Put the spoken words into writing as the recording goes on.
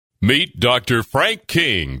Meet Dr. Frank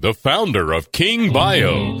King, the founder of King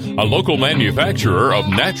Bio, a local manufacturer of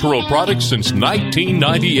natural products since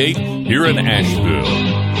 1998 here in Asheville.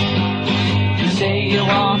 You say you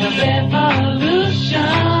want a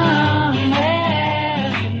revolution.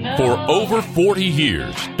 For over 40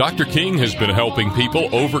 years, Dr. King has been helping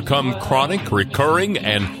people overcome chronic, recurring,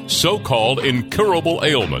 and so-called incurable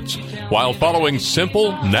ailments while following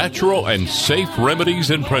simple, natural, and safe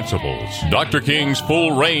remedies and principles. Dr. King's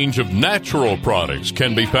full range of natural products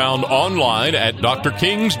can be found online at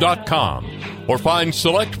drkings.com or find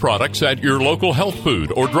select products at your local health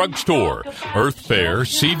food or drugstore, Earth Fare,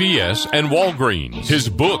 CVS, and Walgreens. His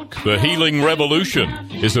book, The Healing Revolution,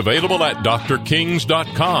 is available at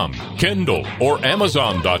drkings.com, Kindle, or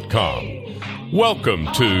amazon.com. Welcome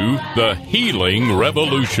to The Healing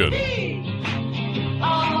Revolution.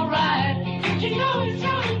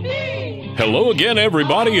 Hello again,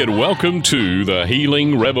 everybody, and welcome to The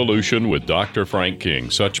Healing Revolution with Dr. Frank King.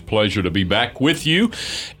 Such pleasure to be back with you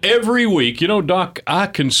every week. You know, Doc, I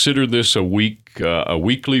consider this a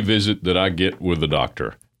weekly visit that I get with the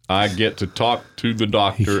doctor. I get to talk to the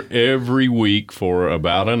doctor every week for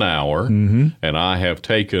about an hour, and I have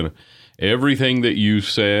taken everything that you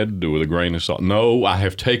said with a grain of salt. No, I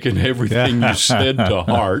have taken everything you said to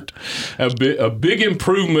heart. A big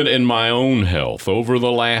improvement in my own health over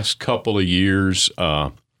the last couple of years.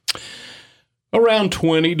 Around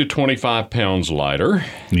 20 to 25 pounds lighter.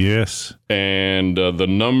 Yes. And the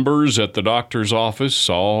numbers at the doctor's office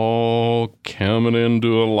all coming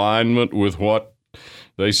into alignment with what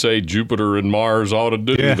they say Jupiter and Mars ought to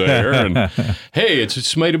do there. And hey,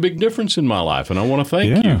 it's made a big difference in my life, and I want to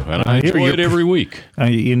thank you. And I enjoy it every week.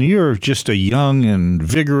 And you're just a young and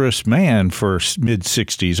vigorous man for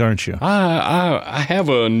mid-60s, aren't you? I have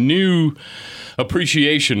a new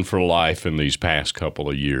appreciation for life in these past couple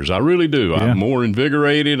of years. I really do. Yeah. I'm more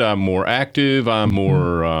invigorated. I'm more active. I'm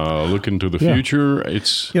more looking to the future.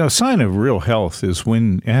 It's a sign of real health is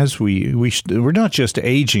when, as we're not just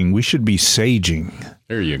aging, we should be saging.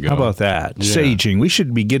 There you go. How about that? Yeah. Saging. We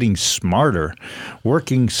should be getting smarter,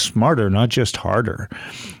 working smarter, not just harder.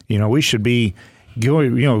 We should be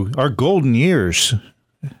going, our golden years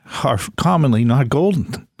are commonly not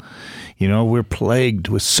golden. We're plagued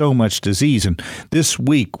with so much disease. And this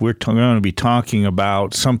week, we're going to be talking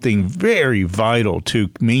about something very vital to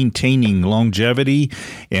maintaining longevity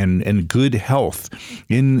and good health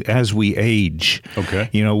as we age.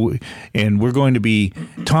 Okay. And we're going to be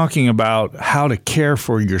talking about how to care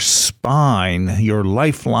for your spine, your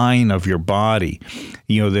lifeline of your body.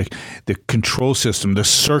 The control system, the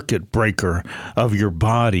circuit breaker of your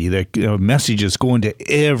body, the messages going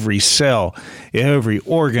to every cell, every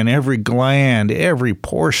organ, every gland, every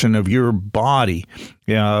portion of your body.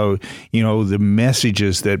 The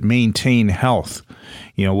messages that maintain health.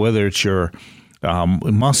 Whether it's your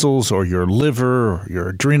muscles or your liver or your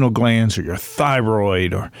adrenal glands or your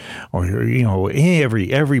thyroid or your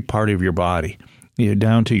every part of your body,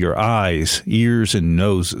 down to your eyes, ears, and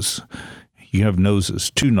noses. You have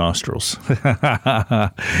noses, 2 nostrils.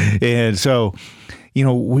 And so,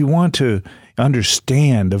 we want to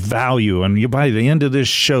understand the value. And by the end of this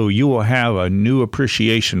show, you will have a new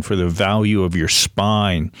appreciation for the value of your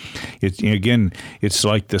spine. It's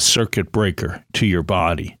like the circuit breaker to your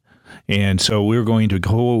body. And so we're going to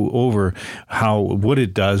go over what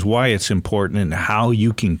it does, why it's important, and how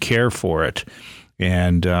you can care for it.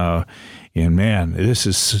 And man, this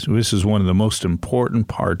is one of the most important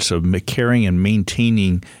parts of caring and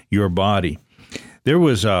maintaining your body. There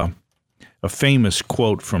was a famous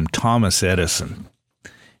quote from Thomas Edison.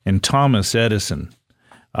 And Thomas Edison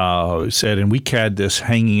said, and we had this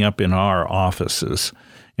hanging up in our offices,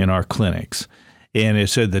 in our clinics, and it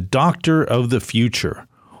said, "The doctor of the future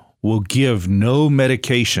will give no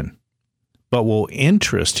medication, but will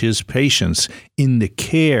interest his patients in the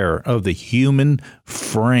care of the human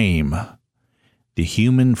frame." The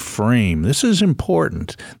human frame. This is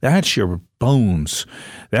important. That's your bones.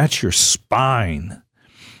 That's your spine.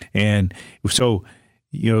 And so,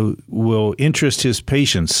 will interest his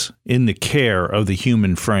patients in the care of the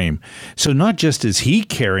human frame. So not just is he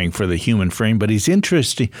caring for the human frame, but he's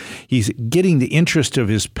getting the interest of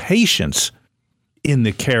his patients in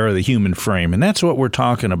the care of the human frame. And that's what we're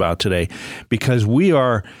talking about today, because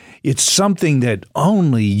it's something that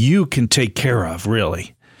only you can take care of,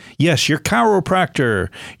 really. Yes, your chiropractor,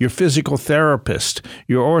 your physical therapist,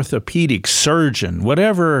 your orthopedic surgeon,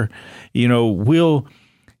 whatever, will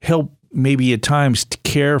help maybe at times to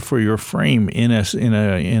care for your frame in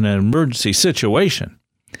an emergency situation.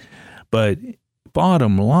 But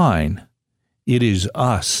bottom line, it is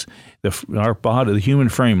us. our body, the human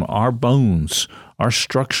frame, our bones, our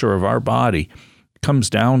structure of our body comes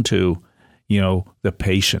down to, the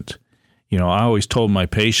patient. I always told my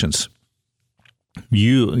patients,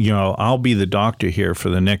 I'll be the doctor here for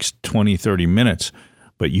the next 20, 30 minutes,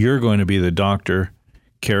 but you're going to be the doctor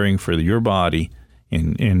caring for your body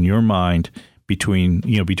and your mind between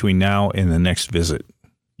now and the next visit.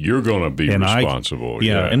 You're going to be responsible.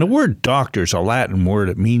 Yeah. And the word doctor is a Latin word.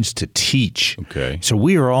 It means to teach. Okay. So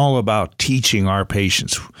we are all about teaching our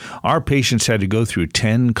patients. Our patients had to go through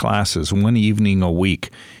 10 classes one evening a week,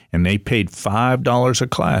 and they paid $5 a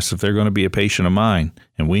class if they're going to be a patient of mine.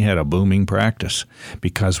 And we had a booming practice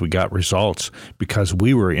because we got results, because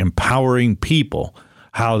we were empowering people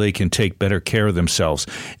how they can take better care of themselves.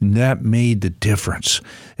 And that made the difference.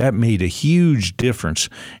 That made a huge difference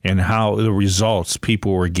in how the results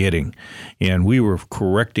people were getting. And we were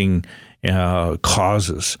correcting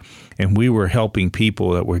causes, and we were helping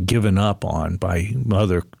people that were given up on by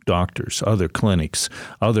other doctors, other clinics,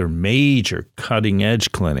 other major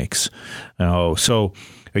cutting-edge clinics. So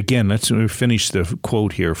again, let's finish the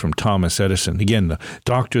quote here from Thomas Edison. Again, the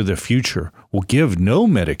doctor of the future will give no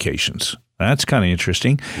medications. That's kind of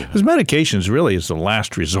interesting, because medications really is the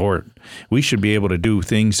last resort. We should be able to do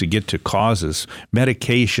things to get to causes.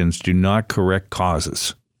 Medications do not correct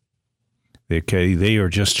causes. Okay, they are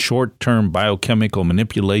just short-term biochemical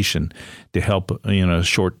manipulation to help in a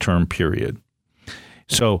short-term period.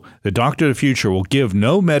 So the doctor of the future will give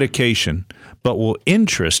no medication, but will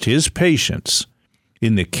interest his patients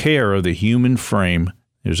in the care of the human frame.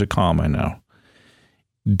 There's a comma now.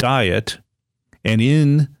 Diet, and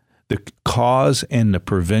in the cause and the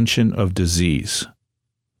prevention of disease.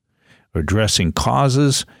 We're addressing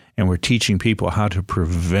causes, and we're teaching people how to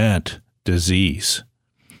prevent disease.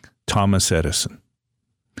 Thomas Edison.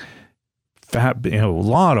 A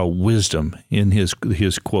lot of wisdom in his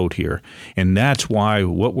quote here, and that's why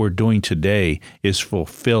what we're doing today is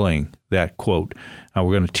fulfilling that quote. We're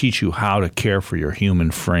going to teach you how to care for your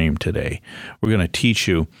human frame today. We're going to teach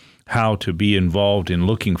you how to be involved in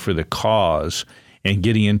looking for the cause and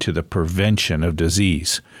getting into the prevention of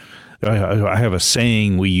disease. I have a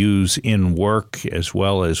saying we use in work as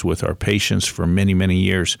well as with our patients for many, many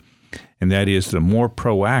years, and that is the more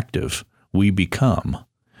proactive we become,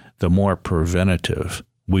 the more preventative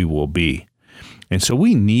we will be. And so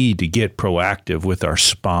we need to get proactive with our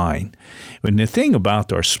spine. And the thing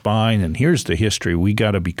about our spine, and here's the history we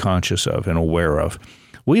got to be conscious of and aware of.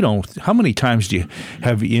 How many times do you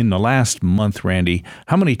have in the last month, Randy,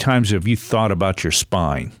 how many times have you thought about your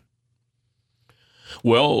spine?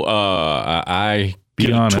 Well, I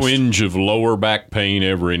get a twinge of lower back pain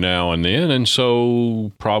every now and then, and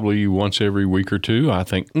so probably once every week or two, I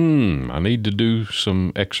think, I need to do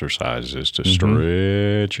some exercises to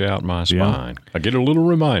stretch out my spine. I get a little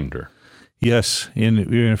reminder. Yes, and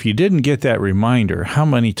if you didn't get that reminder, how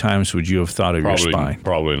many times would you have thought of your spine?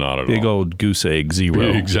 Probably not at all. Big old goose egg zero.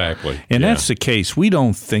 Exactly. And that's the case. We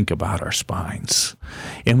don't think about our spines,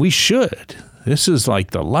 and we should. This is like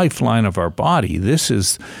the lifeline of our body. This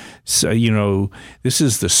is, this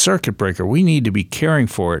is the circuit breaker. We need to be caring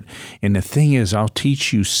for it. And the thing is, I'll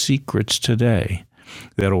teach you secrets today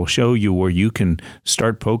that'll show you where you can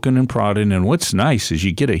start poking and prodding. And what's nice is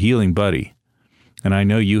you get a healing buddy. And I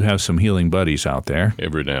know you have some healing buddies out there.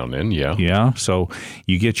 Every now and then, yeah. Yeah, so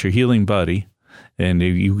you get your healing buddy, and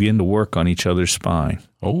you begin to work on each other's spine.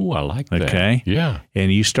 Oh, I like that. Okay? Yeah.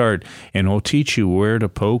 And you start, and it'll teach you where to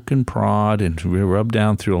poke and prod and rub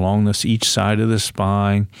down through along each side of the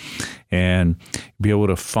spine, and be able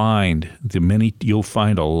to find you'll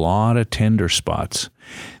find a lot of tender spots.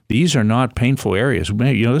 These are not painful areas.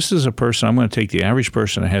 This is a person, I'm going to take the average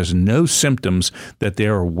person that has no symptoms that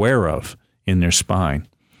they're aware of in their spine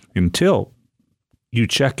until you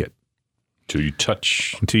check it.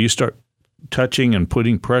 Until you start touching and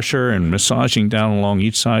putting pressure and massaging down along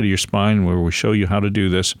each side of your spine, where we show you how to do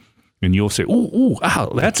this. And you'll say, ooh,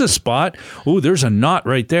 that's a spot. Ooh, there's a knot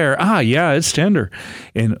right there. Yeah, it's tender.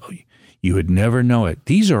 And you would never know it.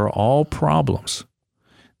 These are all problems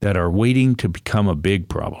that are waiting to become a big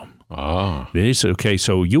problem. Okay,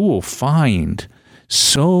 so you will find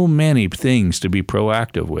so many things to be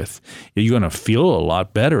proactive with. You're going to feel a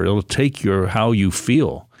lot better. It'll take how you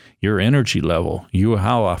feel, your energy level,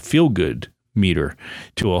 how a feel-good meter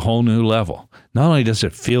to a whole new level. Not only does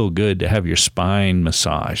it feel good to have your spine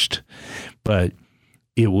massaged, but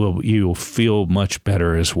you'll feel much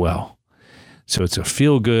better as well. So it's a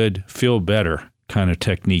feel-good, feel-better kind of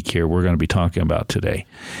technique here we're going to be talking about today.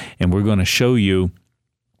 And we're going to show you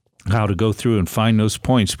how to go through and find those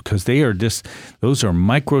points, because those are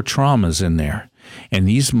micro traumas in there. And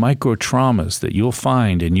these micro traumas that you'll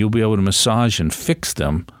find and you'll be able to massage and fix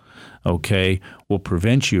them, okay, will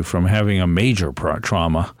prevent you from having a major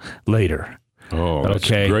trauma later. Oh, that's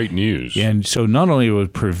great news. And so not only will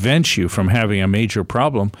it prevent you from having a major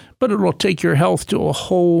problem, but it will take your health to a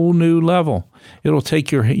whole new level. It'll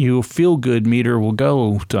take your feel-good meter will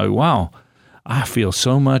go to, wow, I feel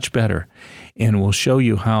so much better. And we'll show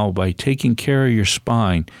you how by taking care of your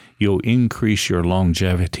spine, you'll increase your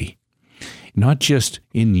longevity. Not just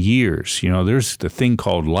in years. There's the thing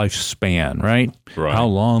called lifespan, right? Right. How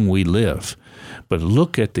long we live. But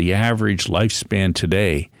look at the average lifespan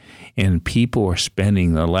today. And people are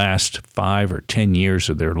spending the last 5 or 10 years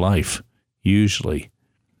of their life, usually,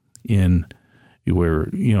 in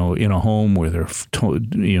a home where they're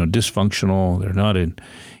dysfunctional. They're not in,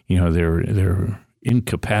 they're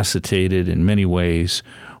incapacitated in many ways,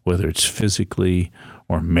 whether it's physically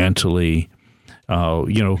or mentally.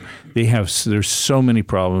 There's so many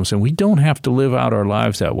problems, and we don't have to live out our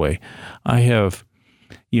lives that way. I have,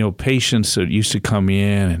 patients that used to come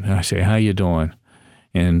in, and I say, "How you doing?"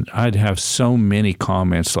 And I'd have so many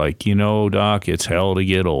comments like, Doc, it's hell to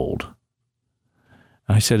get old.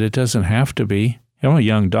 I said, it doesn't have to be. I'm a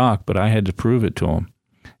young doc, but I had to prove it to him.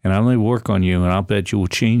 And I'll only work on you, and I'll bet you will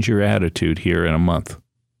change your attitude here in a month.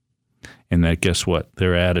 And that, guess what?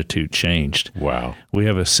 Their attitude changed. Wow. We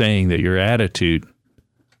have a saying that your attitude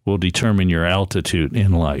will determine your altitude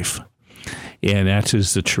in life. And that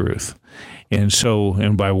is the truth.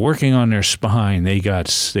 And by working on their spine, they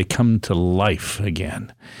come to life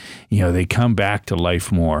again. They come back to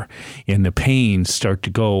life more, and the pains start to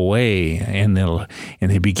go away, and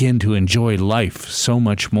they begin to enjoy life so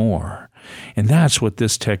much more. And that's what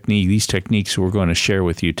these techniques we're going to share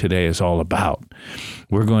with you today is all about.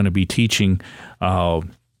 We're going to be teaching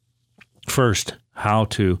first how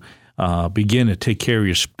to begin to take care of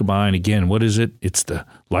your spine. Again, what is it? It's the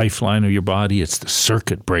lifeline of your body. It's the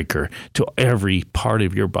circuit breaker to every part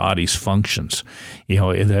of your body's functions.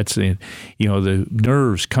 That's the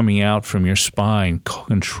nerves coming out from your spine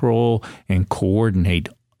control and coordinate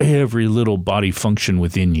every little body function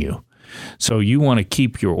within you. So you want to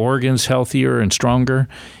keep your organs healthier and stronger,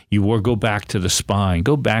 you will go back to the spine,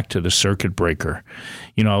 go back to the circuit breaker.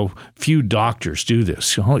 Few doctors do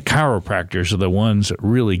this. Only chiropractors are the ones that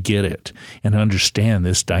really get it and understand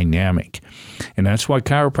this dynamic. And that's why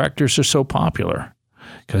chiropractors are so popular,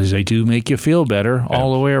 because they do make you feel better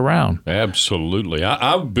all the way around. Absolutely.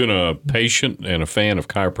 I've been a patient and a fan of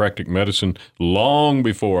chiropractic medicine long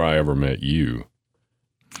before I ever met you.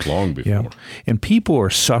 Long before. Yeah. And people are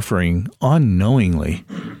suffering unknowingly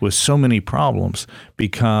with so many problems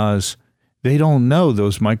because they don't know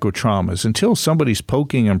those micro traumas. Until somebody's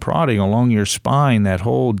poking and prodding along your spine, that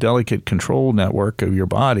whole delicate control network of your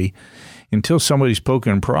body, until somebody's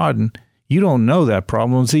poking and prodding, you don't know that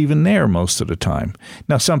problem's even there most of the time.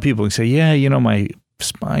 Now, some people can say, yeah, my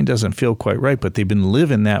spine doesn't feel quite right, but they've been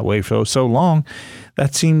living that way for so long,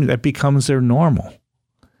 that becomes their normal.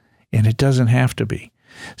 And it doesn't have to be.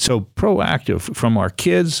 So proactive from our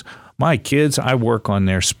kids. My kids, I work on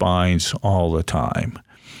their spines all the time.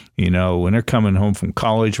 When they're coming home from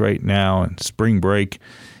college right now and spring break,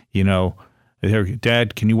 they're,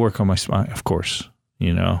 Dad, can you work on my spine? Of course.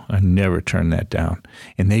 I never turn that down.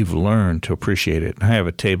 And they've learned to appreciate it. I have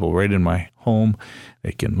a table right in my home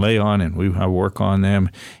they can lay on, and I work on them,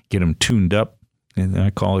 get them tuned up. And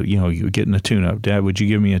I call it, you're getting a tune-up. Dad, would you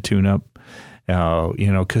give me a tune-up?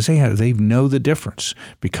 Because they know the difference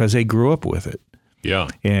because they grew up with it. Yeah.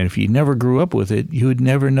 And if you never grew up with it, you would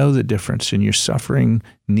never know the difference, and you're suffering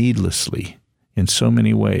needlessly in so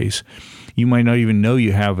many ways. You might not even know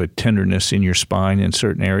you have a tenderness in your spine in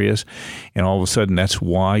certain areas, and all of a sudden that's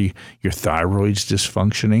why your thyroid's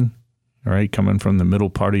dysfunctioning, all right, coming from the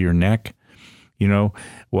middle part of your neck.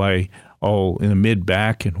 Why all in the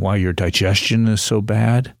mid-back, and why your digestion is so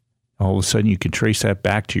bad. All of a sudden you can trace that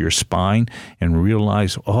back to your spine and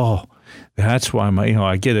realize, that's why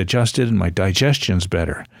I get adjusted and my digestion's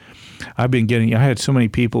better. I had so many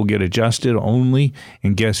people get adjusted only,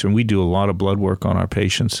 and we do a lot of blood work on our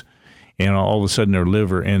patients, and all of a sudden their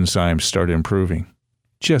liver enzymes start improving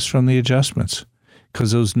just from the adjustments,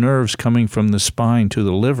 because those nerves coming from the spine to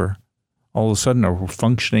the liver all of a sudden are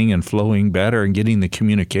functioning and flowing better and getting the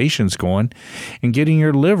communications going and getting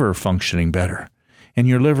your liver functioning better. And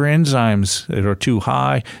your liver enzymes that are too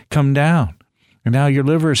high come down. And now your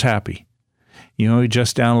liver is happy.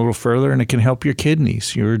 Adjust down a little further, and it can help your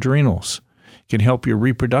kidneys, your adrenals. It can help your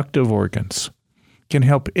reproductive organs. It can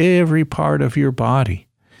help every part of your body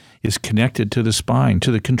is connected to the spine,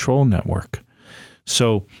 to the control network.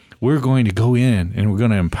 So we're going to go in, and we're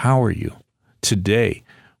going to empower you today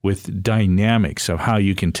with dynamics of how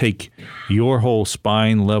you can take your whole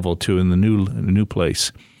spine level to in the new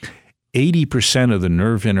place. 80% of the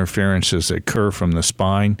nerve interferences that occur from the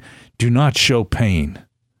spine do not show pain.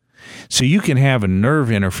 So you can have a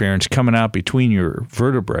nerve interference coming out between your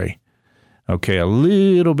vertebrae, okay, a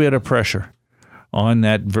little bit of pressure on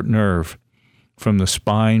that nerve from the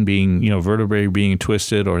spine being, vertebrae being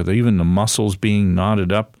twisted, or even the muscles being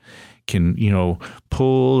knotted up, can,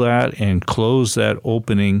 pull that and close that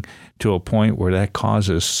opening to a point where that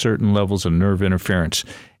causes certain levels of nerve interference.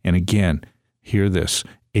 And again, hear this,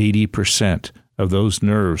 80% of those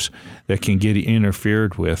nerves that can get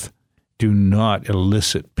interfered with do not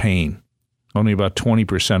elicit pain. Only about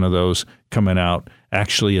 20% of those coming out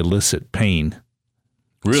actually elicit pain.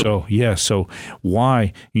 Really? So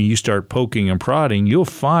why you start poking and prodding, you'll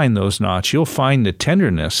find those knots, you'll find the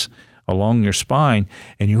tenderness along your spine,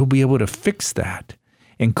 and you'll be able to fix that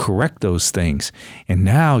and correct those things. And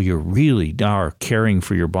now you really are caring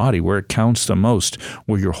for your body where it counts the most,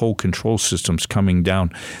 where your whole control system's coming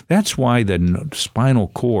down. That's why the spinal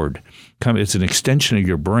cord, it's an extension of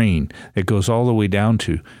your brain that goes all the way down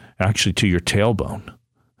to your tailbone.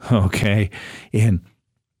 Okay? And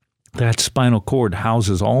that spinal cord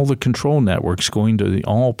houses all the control networks going to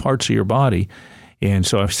all parts of your body. And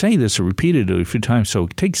so I've said this repeatedly a few times, so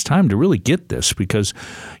it takes time to really get this because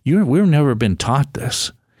we've never been taught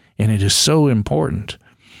this, and it is so important.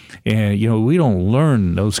 And, we don't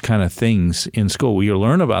learn those kind of things in school. We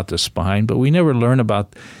learn about the spine, but we never learn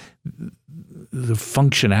about the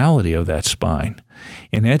functionality of that spine.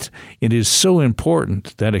 And it is so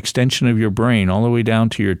important, that extension of your brain all the way down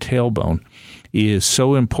to your tailbone is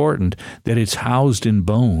so important that it's housed in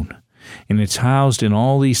bone. And it's housed in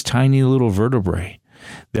all these tiny little vertebrae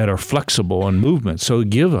that are flexible in movement, so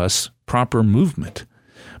give us proper movement.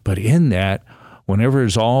 But in that, whenever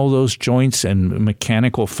there's all those joints and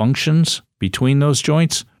mechanical functions between those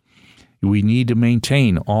joints, we need to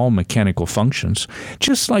maintain all mechanical functions,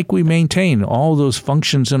 just like we maintain all those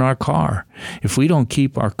functions in our car. If we don't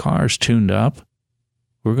keep our cars tuned up,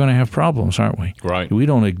 we're going to have problems, aren't we? Right. We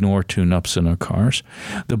don't ignore tune-ups in our cars.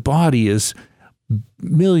 The body is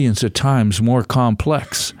millions of times more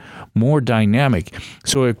complex, more dynamic,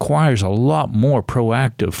 so it requires a lot more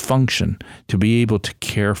proactive function to be able to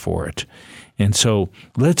care for it. And so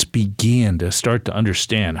let's begin to start to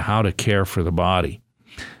understand how to care for the body.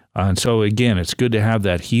 And so again, it's good to have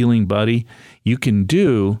that healing buddy. You can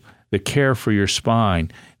do the care for your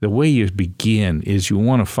spine. The way you begin is you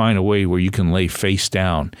want to find a way where you can lay face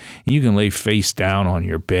down. And you can lay face down on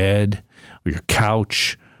your bed or your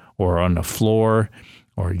couch or on the floor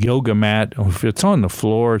or yoga mat. Or if it's on the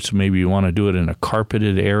floor, so maybe you want to do it in a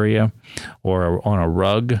carpeted area or on a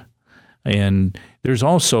rug. And there's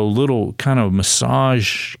also little kind of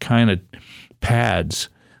massage kind of pads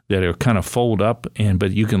that are kind of fold up,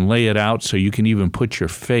 but you can lay it out so you can even put your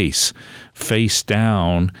face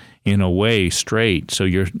down in a way straight, so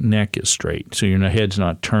your neck is straight, so your head's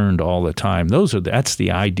not turned all the time. That's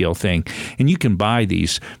the ideal thing. And you can buy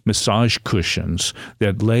these massage cushions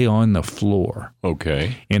that lay on the floor.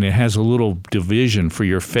 Okay. And it has a little division for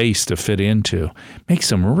your face to fit into. Makes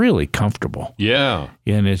them really comfortable. Yeah.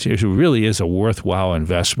 And it really is a worthwhile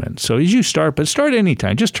investment. So as you start, but start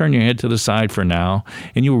anytime. Just turn your head to the side for now,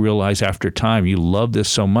 and you'll realize after time you love this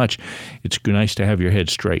so much, it's nice to have your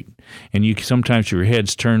head straight. And sometimes your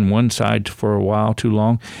head's turned one side for a while too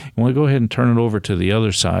long. You want to go ahead and turn it over to the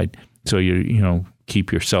other side so you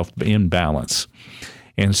keep yourself in balance.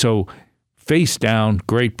 And so face down,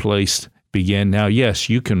 great place to begin. Now, yes,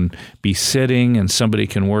 you can be sitting and somebody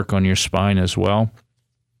can work on your spine as well,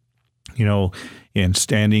 and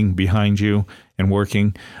standing behind you and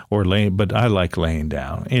working or laying, but I like laying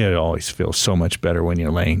down. It always feels so much better when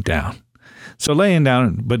you're laying down. So laying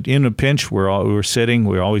down, but in a pinch, we're sitting.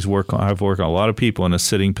 I've worked on a lot of people in a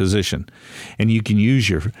sitting position, and you can use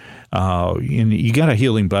you got a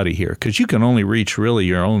healing buddy here because you can only reach really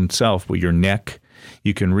your own self with your neck.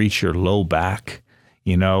 You can reach your low back,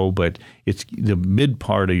 but it's the mid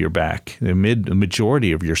part of your back, the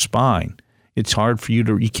majority of your spine. It's hard for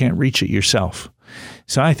you can't reach it yourself.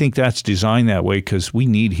 So I think that's designed that way because we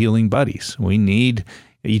need healing buddies. We need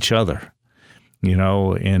each other,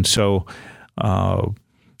 and so.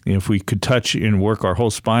 If we could touch and work our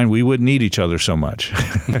whole spine, we wouldn't need each other so much.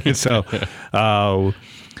 So,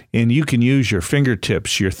 and you can use your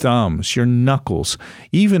fingertips, your thumbs, your knuckles,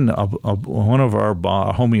 even one of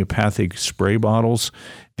our homeopathic spray bottles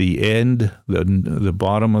the end, the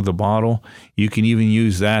bottom of the bottle. You can even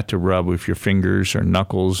use that to rub if your fingers or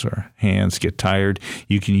knuckles or hands get tired.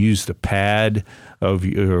 You can use the pad of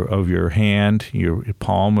your hand, your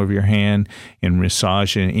palm of your hand, and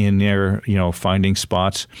massage in there, finding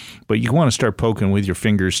spots. But you want to start poking with your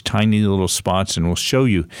fingers, tiny little spots, and we'll show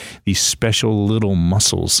you these special little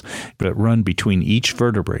muscles that run between each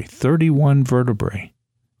vertebrae, 31 vertebrae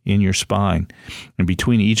in your spine. And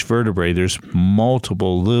between each vertebrae, there's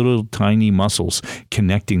multiple little tiny muscles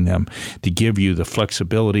connecting them to give you the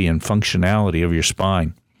flexibility and functionality of your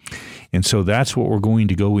spine. And so that's what we're going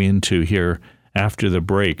to go into here after the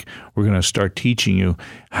break. We're going to start teaching you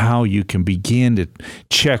how you can begin to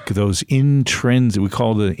check those intrinsic, we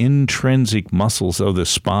call the intrinsic muscles of the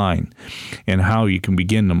spine, and how you can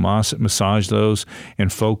begin to massage those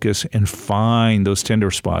and focus and find those tender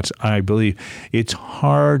spots. I believe it's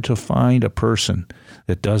hard to find a person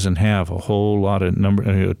that doesn't have a whole lot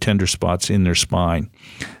of tender spots in their spine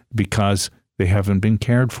because they haven't been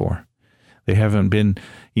cared for. They haven't been,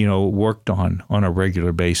 worked on a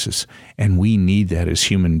regular basis. And we need that as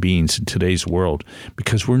human beings in today's world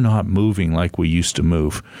because we're not moving like we used to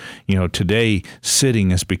move. Today, sitting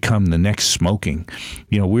has become the next smoking.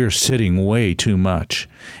 We're sitting way too much.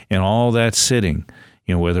 And all that sitting,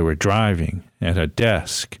 whether we're driving, at a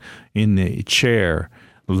desk, in the chair,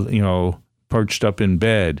 perched up in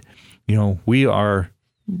bed, we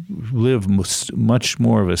live much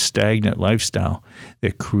more of a stagnant lifestyle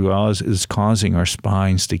that is causing our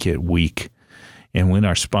spines to get weak. And when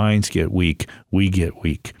our spines get weak, we get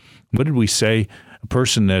weak. What did we say? A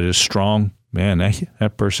person that is strong, man,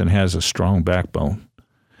 that person has a strong backbone.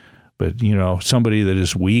 But, somebody that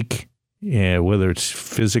is weak, whether it's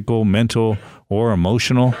physical, mental, or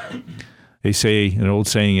emotional, they say, an old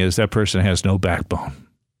saying is, that person has no backbone.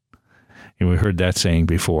 And we heard that saying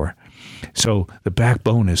before. So the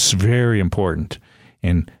backbone is very important.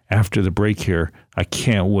 And after the break here, I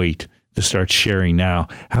can't wait to start sharing now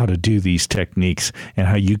how to do these techniques and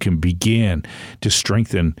how you can begin to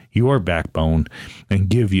strengthen your backbone and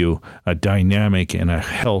give you a dynamic and a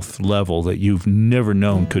health level that you've never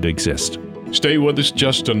known could exist. Stay with us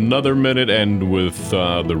just another minute, and with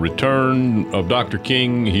the return of Dr.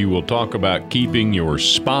 King, he will talk about keeping your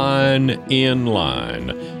spine in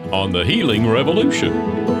line on the Healing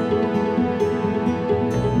Revolution.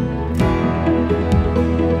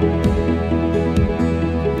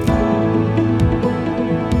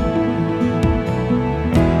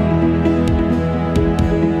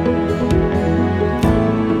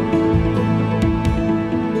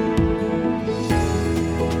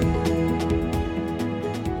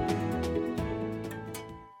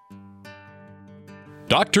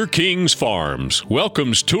 Dr. King's Farms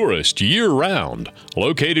welcomes tourists year-round.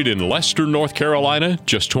 Located in Lester, North Carolina,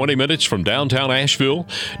 just 20 minutes from downtown Asheville,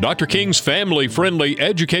 Dr. King's family-friendly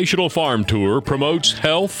educational farm tour promotes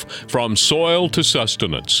health from soil to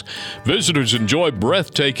sustenance. Visitors enjoy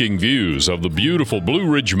breathtaking views of the beautiful Blue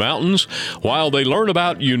Ridge Mountains while they learn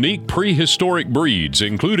about unique prehistoric breeds,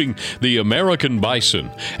 including the American bison,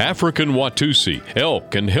 African Watusi,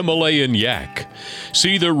 elk, and Himalayan yak.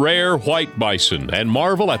 See the rare white bison and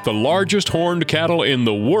marvel at the largest horned cattle in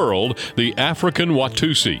the world, the African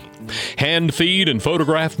Watusi. Hand feed and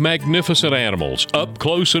photograph magnificent animals up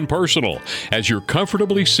close and personal as you're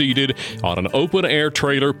comfortably seated on an open-air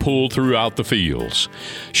trailer pulled throughout the fields.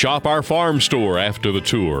 Shop our farm store after the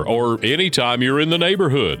tour or anytime you're in the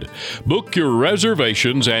neighborhood. Book your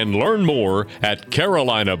reservations and learn more at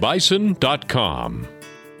carolinabison.com.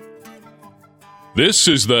 This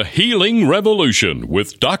is the Healing Revolution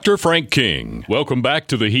with Dr. Frank King. Welcome back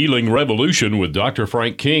to the Healing Revolution with Dr.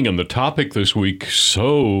 Frank King, and the topic this week,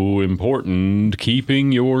 so important,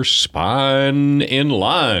 keeping your spine in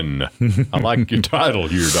line. I like your title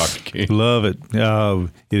here, Dr. King. Love it.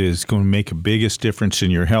 It is going to make a biggest difference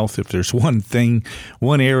in your health. If there's one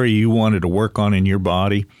area you wanted to work on in your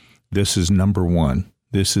body, this is number one.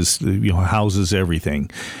 This is, houses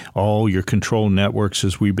everything. All your control networks,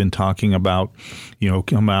 as we've been talking about,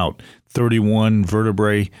 come out. 31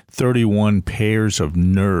 vertebrae, 31 pairs of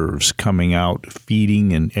nerves coming out,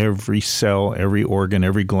 feeding in every cell, every organ,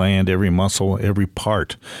 every gland, every muscle, every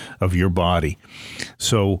part of your body.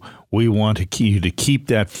 So we want you to keep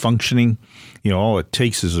that functioning. All it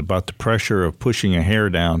takes is about the pressure of pushing a hair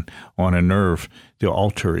down on a nerve to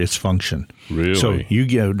alter its function. Really? So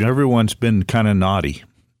everyone's been kind of naughty.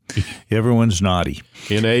 Everyone's naughty.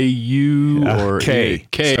 N-A-U or K.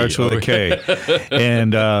 K. Starts with a K.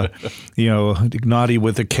 And, naughty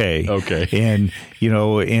with a K. Okay. And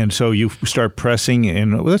so you start pressing,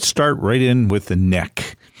 and let's start right in with the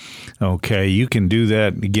neck. Okay, you can do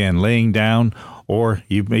that, again, laying down Or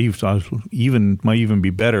you may might even be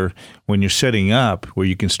better when you're setting up, where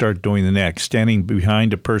you can start doing the neck. Standing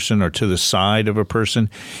behind a person or to the side of a person,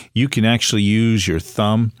 you can actually use your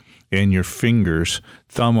thumb and your fingers,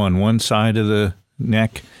 thumb on one side of the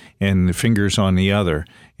neck and the fingers on the other.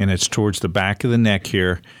 And it's towards the back of the neck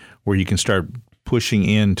here where you can start pushing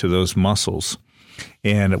into those muscles.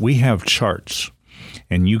 And we have charts,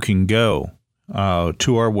 and you can go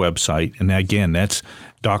to our website. And again, that's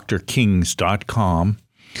drkings.com.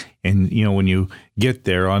 And, when you get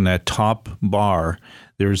there on that top bar,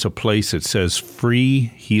 there's a place that says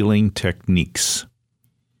free healing techniques.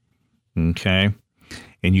 Okay.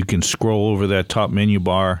 And you can scroll over that top menu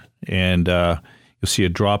bar, and you'll see a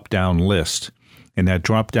drop-down list. And that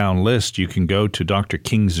drop-down list, you can go to Dr.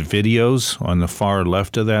 King's videos on the far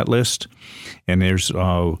left of that list. And there's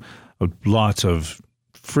lots of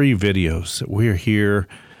free videos that we're here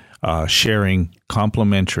sharing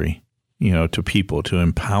complimentary, to people, to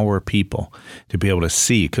empower people to be able to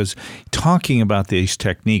see. Because talking about these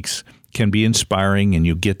techniques can be inspiring, and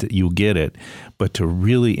you get it. But to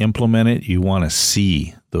really implement it, you want to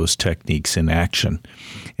see those techniques in action.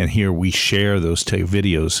 And here we share those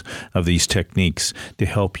videos of these techniques to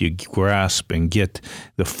help you grasp and get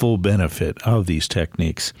the full benefit of these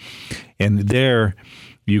techniques. And there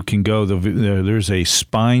you can go, there's a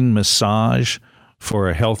spine massage for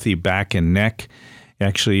a healthy back and neck.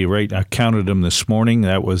 Actually, I counted them this morning.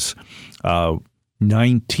 That was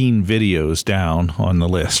 19 videos down on the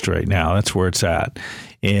list right now. That's where it's at.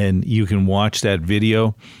 And you can watch that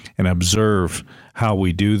video and observe how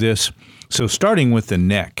we do this. So starting with the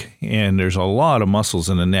neck, and there's a lot of muscles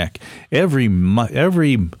in the neck. Every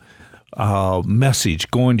message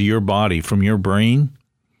going to your body from your brain,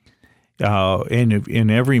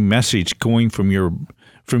 and every message going from your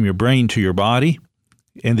brain to your body,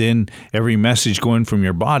 and then every message going from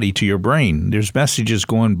your body to your brain. There's messages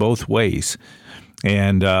going both ways.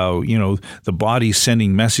 And, the body's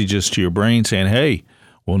sending messages to your brain saying, hey,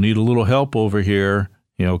 we'll need a little help over here.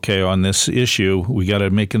 On this issue, we got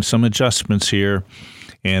to make some adjustments here.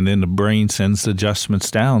 And then the brain sends the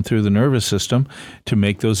adjustments down through the nervous system to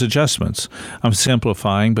make those adjustments. I'm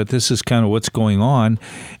simplifying, but this is kind of what's going on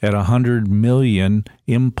at 100 million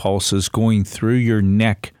impulses going through your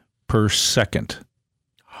neck per second.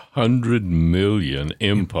 100 million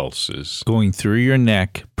impulses going through your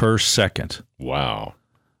neck per second. Wow.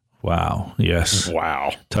 Wow. Yes.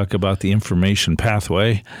 Wow. Talk about the information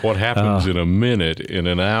pathway. What happens in a minute, in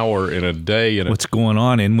an hour, in a day? What's going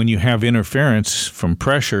on? And when you have interference from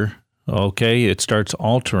pressure, it starts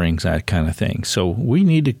altering that kind of thing. So we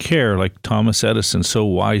need to care, like Thomas Edison so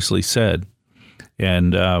wisely said,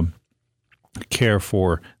 and care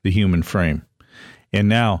for the human frame. And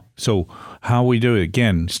now, so how we do it,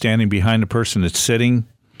 again, standing behind a person that's sitting,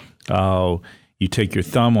 you take your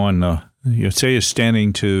thumb on say you're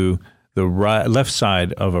standing to the left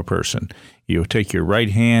side of a person. You take your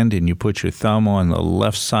right hand and you put your thumb on the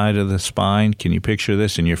left side of the spine. Can you picture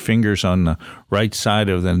this? And your fingers on the right side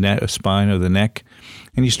of the spine of the neck.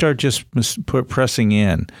 And you start just pressing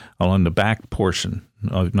in along the back portion,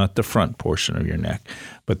 not the front portion of your neck,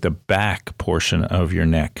 but the back portion of your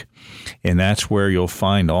neck. And that's where you'll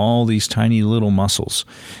find all these tiny little muscles.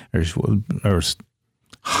 There's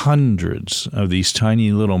hundreds of these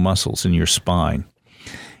tiny little muscles in your spine.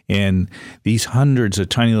 And these hundreds of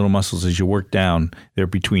tiny little muscles, as you work down, they're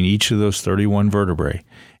between each of those 31 vertebrae.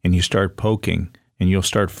 And you start poking, and you'll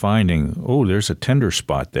start finding, there's a tender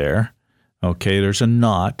spot there. There's a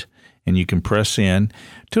knot, and you can press in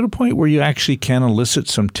to the point where you actually can elicit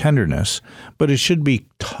some tenderness, but it should be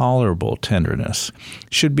tolerable tenderness.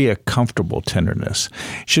 It should be a comfortable tenderness.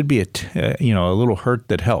 It should be a little hurt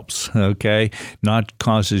that helps, Not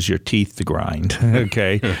causes your teeth to grind,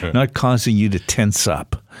 Not causing you to tense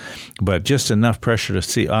up, but just enough pressure to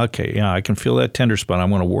see, I can feel that tender spot. I'm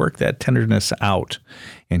going to work that tenderness out.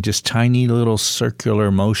 And just tiny little circular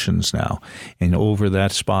motions now and over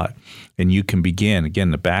that spot. And you can begin,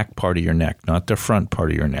 again, the back part of your neck, not the front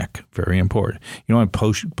part of your neck. Very important. You don't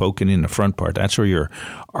want to poking in the front part. That's where your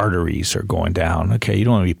arteries are going down. You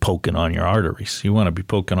don't want to be poking on your arteries. You want to be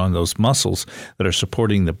poking on those muscles that are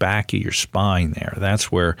supporting the back of your spine there.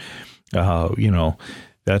 That's where,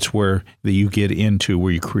 that's where you get into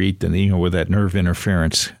where you create where that nerve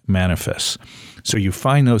interference manifests. So you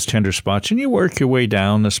find those tender spots and you work your way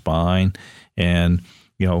down the spine, and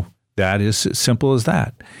that is as simple as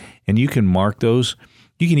that. And you can mark those.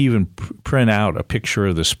 You can even print out a picture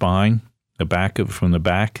of the spine, from the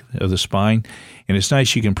back of the spine, and it's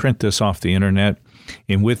nice. You can print this off the internet,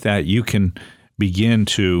 and with that you can begin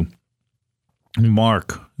to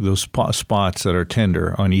mark those spots that are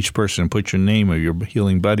tender on each person and put your name of your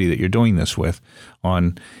healing buddy that you're doing this with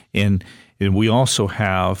on. And we also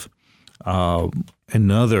have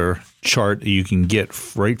another chart that you can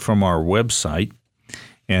get right from our website,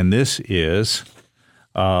 and this is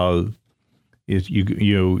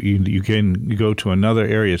you can go to another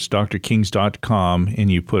area. It's drkings.com, and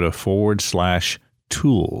you put a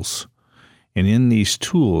 /tools, and in these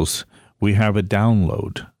tools we have a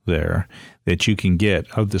download there that you can get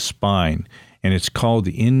of the spine, and it's called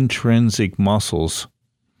the intrinsic muscles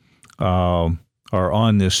are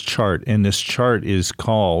on this chart, and this chart is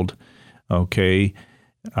called allergy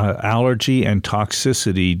and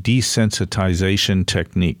toxicity desensitization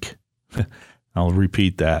technique. I'll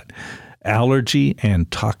repeat that. Allergy and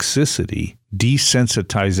toxicity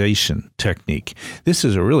desensitization technique. This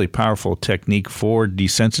is a really powerful technique for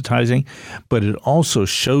desensitizing, but it also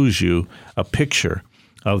shows you a picture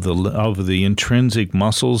of the intrinsic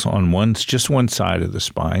muscles on just one side of the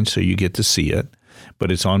spine, so you get to see it,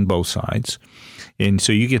 but it's on both sides. And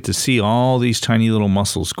so you get to see all these tiny little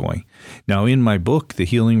muscles going. Now, in my book, The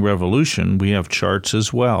Healing Revolution, we have charts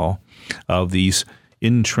as well of these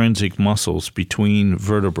intrinsic muscles between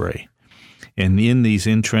vertebrae. And in these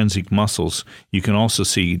intrinsic muscles, you can also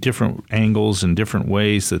see different angles and different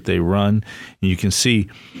ways that they run. And you can see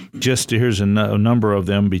here's a number of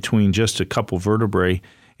them between just a couple vertebrae.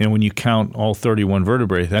 And when you count all 31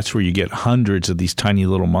 vertebrae, that's where you get hundreds of these tiny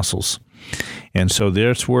little muscles. And so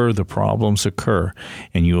that's where the problems occur,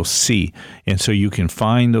 and you'll see. And so you can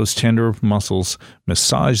find those tender muscles,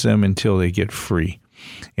 massage them until they get free.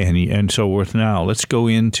 And so let's go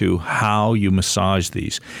into how you massage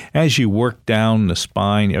these. As you work down the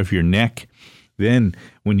spine of your neck, then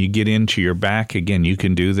when you get into your back, again, you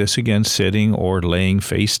can do this again sitting or laying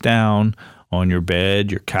face down on your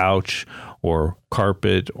bed, your couch, or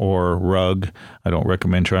carpet or rug. I don't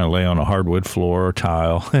recommend trying to lay on a hardwood floor or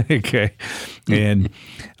tile. Okay. And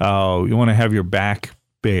you want to have your back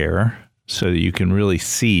bare so that you can really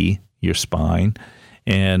see your spine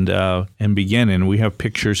and begin. And we have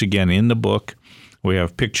pictures again in the book. We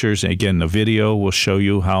have pictures. Again, the video will show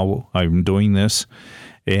you how I'm doing this.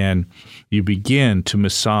 And you begin to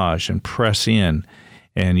massage and press in.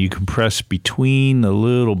 And you can press between the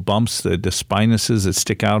little bumps, the spinuses that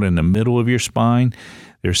stick out in the middle of your spine.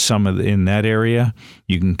 There's some in that area.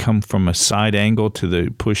 You can come from a side angle to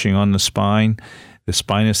the pushing on the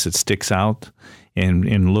spinus that sticks out,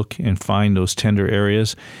 and look and find those tender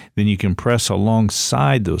areas. Then you can press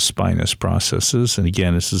alongside those spinous processes. And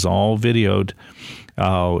again, this is all videoed.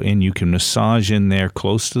 And you can massage in there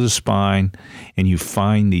close to the spine, and you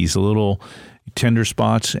find these little tender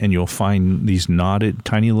spots, and you'll find these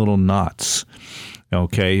tiny little knots.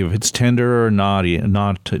 Okay, if it's tender or knotted,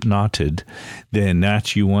 then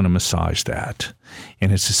you want to massage that.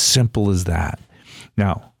 And it's as simple as that.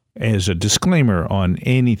 Now, as a disclaimer on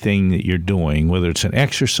anything that you're doing, whether it's an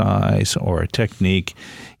exercise or a technique,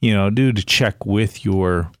 do to check with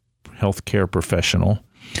your healthcare professional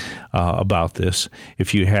about this.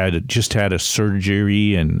 If you just had a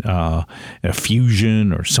surgery and a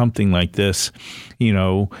fusion or something like this, you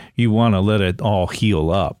want to let it all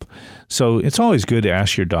heal up. So it's always good to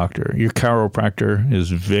ask your doctor. Your chiropractor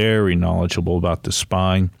is very knowledgeable about the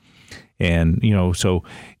spine. And, so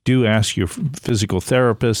do ask your physical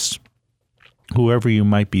therapist, whoever you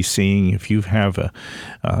might be seeing, if you have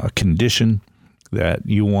a condition that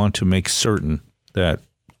you want to make certain that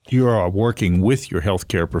you are working with your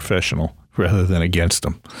healthcare professional rather than against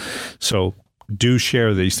them. So do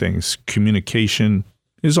share these things. Communication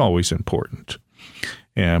is always important.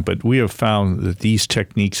 But we have found that these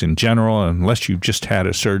techniques in general, unless you've just had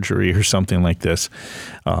a surgery or something like this,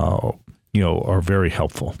 are very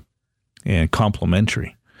helpful and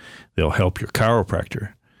complementary. They'll help your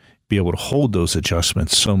chiropractor be able to hold those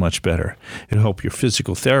adjustments so much better. It'll help your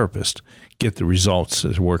physical therapist get the results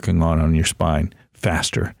that they're working on your spine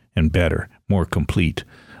faster and better, more complete,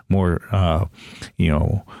 more, and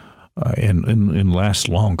last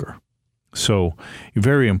longer. So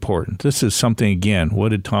very important. This is something, again, what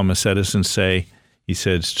did Thomas Edison say? He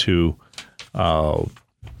says to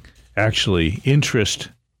actually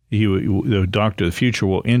the doctor of the future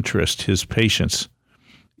will interest his patients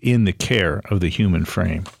in the care of the human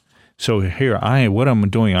frame. So here, what I'm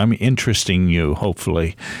doing, I'm interesting you,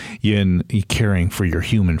 hopefully, in caring for your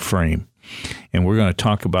human frame. And we're going to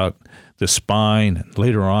talk about the spine. And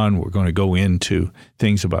later on, we're going to go into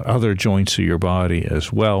things about other joints of your body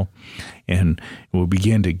as well. And we'll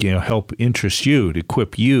begin to help interest you, to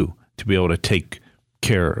equip you to be able to take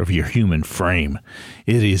care of your human frame.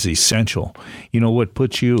 It is essential. What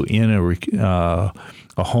puts you in a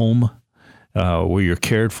home where you're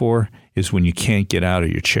cared for is when you can't get out of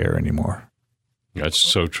your chair anymore. That's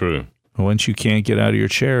so true. Once you can't get out of your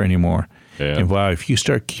chair anymore, and wow, if you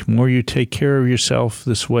more you take care of yourself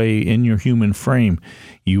this way in your human frame,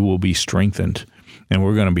 you will be strengthened. And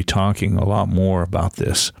we're going to be talking a lot more about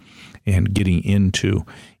this and getting into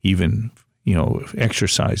even,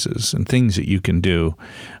 exercises and things that you can do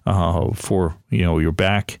for, your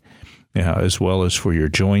back, as well as for your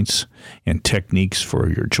joints, and techniques for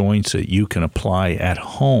your joints that you can apply at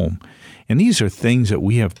home. And these are things that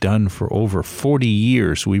we have done for over 40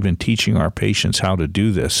 years. We've been teaching our patients how to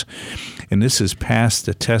do this. And this has passed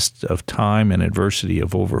the test of time and adversity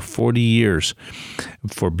of over 40 years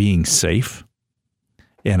for being safe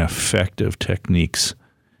and effective techniques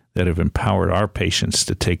that have empowered our patients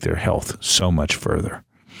to take their health so much further.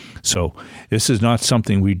 So this is not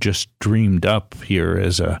something we just dreamed up here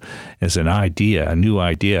as an idea, a new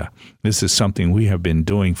idea. This is something we have been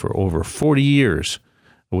doing for over 40 years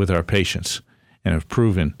with our patients and have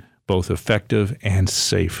proven both effective and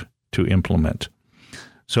safe to implement.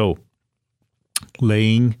 So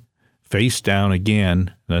laying face down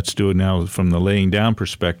again, let's do it now from the laying down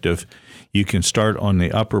perspective. You can start on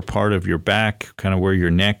the upper part of your back, kind of where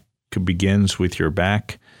your neck begins with your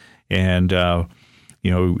back, and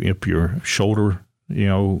if your shoulder,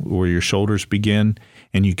 where your shoulders begin,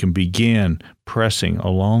 and you can begin pressing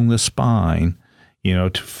along the spine,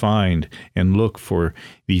 to find and look for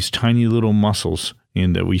these tiny little muscles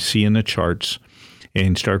that we see in the charts,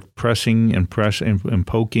 and start pressing and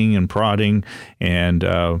poking and prodding. And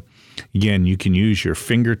again, you can use your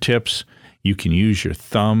fingertips, you can use your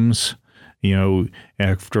thumbs.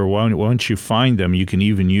 After a while, once you find them, you can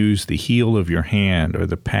even use the heel of your hand or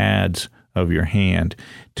the pads of your hand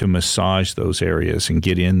to massage those areas and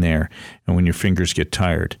get in there, and when your fingers get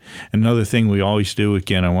tired. Another thing we always do,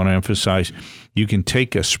 again, I want to emphasize, you can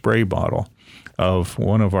take a spray bottle of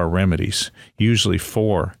one of our remedies, usually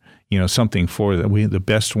for, something for that. The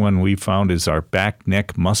best one we found is our back,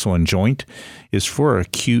 neck, muscle, and joint is for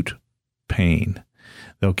acute pain.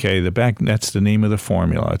 Okay, that's the name of the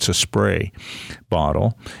formula. It's a spray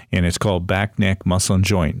bottle, and it's called Back, Neck, Muscle, and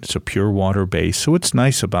Joint. It's a pure water base. So what's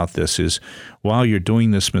nice about this is while you're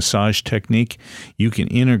doing this massage technique, you can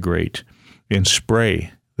integrate and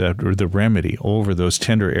spray the remedy over those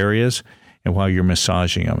tender areas, and while you're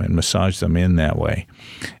massaging them, and massage them in that way.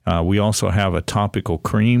 We also have a topical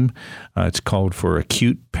cream. It's called for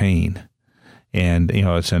acute pain. And,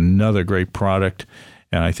 it's another great product.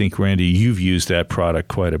 And I think, Randy, you've used that product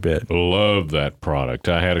quite a bit. Love that product.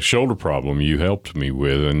 I had a shoulder problem you helped me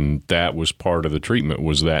with, and that was part of the treatment,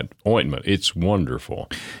 was that ointment. It's wonderful.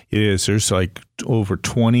 It is. There's like over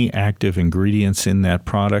 20 active ingredients in that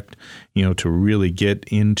product, to really get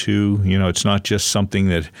into, it's not just something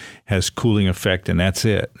that has cooling effect and that's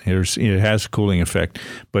it. It has cooling effect,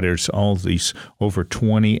 but there's all these over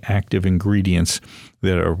 20 active ingredients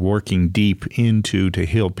that are working deep to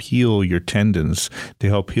help heal your tendons, to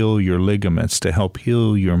help heal your ligaments, to help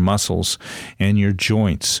heal your muscles and your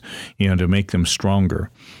joints, to make them stronger.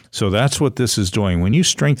 So that's what this is doing. When you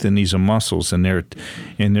strengthen these muscles, and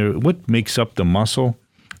what makes up the muscle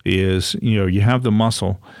is, you have the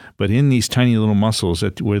muscle, but in these tiny little muscles,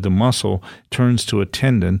 where the muscle turns to a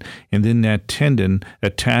tendon, and then that tendon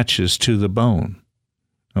attaches to the bone.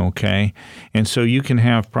 Okay, and so you can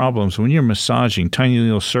have problems when you're massaging tiny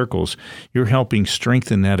little circles. You're helping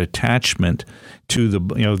strengthen that attachment to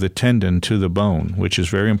the tendon to the bone, which is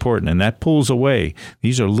very important, and that pulls away.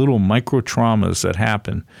 These are little micro traumas that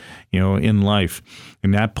happen, in life,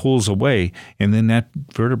 and that pulls away, and then that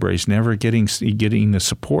vertebrae is never getting the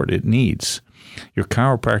support it needs. Your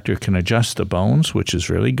chiropractor can adjust the bones, which is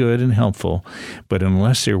really good and helpful, but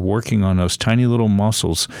unless they're working on those tiny little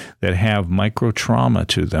muscles that have micro trauma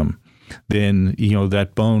to them, then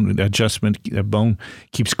that bone adjustment, that bone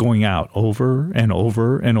keeps going out over and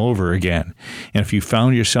over and over again. And if you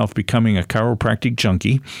found yourself becoming a chiropractic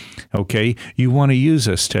junkie, okay, you want to use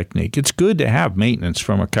this technique. It's good to have maintenance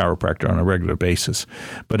from a chiropractor on a regular basis,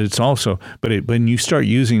 but when you start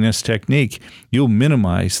using this technique, you'll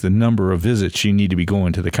minimize the number of visits you need to be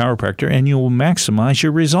going to the chiropractor, and you'll maximize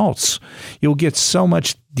your results. You'll get so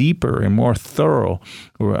much deeper and more thorough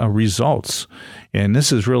results. And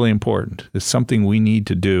this is really important. It's something we need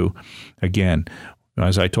to do. Again,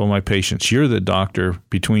 as I told my patients, you're the doctor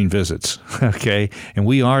between visits, okay? And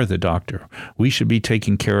we are the doctor. We should be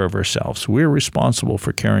taking care of ourselves. We're responsible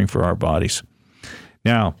for caring for our bodies.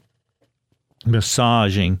 Now,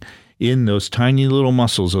 massaging in those tiny little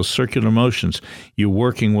muscles, those circular motions, you're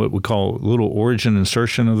working what we call little origin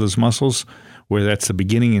insertion of those muscles, where that's the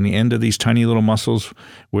beginning and the end of these tiny little muscles,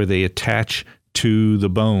 where they attach to the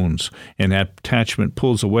bones, and that attachment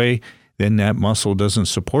pulls away, then that muscle doesn't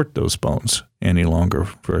support those bones any longer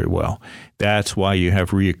very well. That's why you need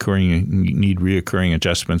reoccurring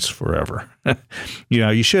adjustments forever.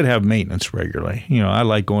 You should have maintenance regularly. I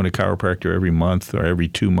like going to chiropractor every month or every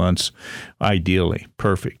 2 months, ideally.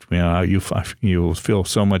 Perfect. You'll feel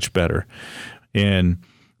so much better.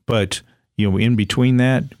 But in between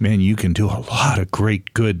that, man, you can do a lot of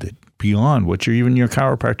great good beyond what even your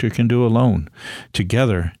chiropractor can do alone.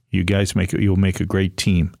 Together, you guys you'll make a great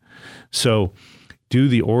team. So do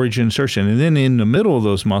the origin insertion. And then in the middle of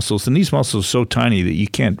those muscles, and these muscles are so tiny that you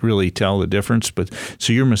can't really tell the difference,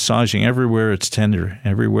 so you're massaging everywhere it's tender,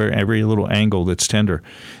 everywhere, every little angle that's tender.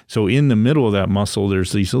 So in the middle of that muscle,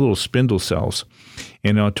 there's these little spindle cells.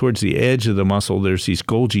 And towards the edge of the muscle, there's these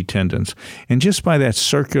Golgi tendons. And just by that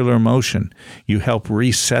circular motion, you help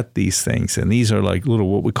reset these things. And these are like little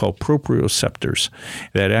what we call proprioceptors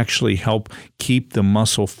that actually help keep the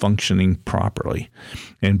muscle functioning properly.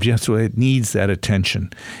 And just so it needs that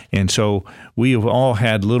attention. And so we have all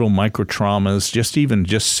had little micro traumas, just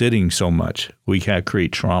sitting so much. We can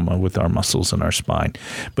create trauma with our muscles and our spine.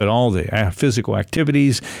 But all the physical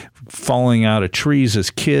activities, falling out of trees as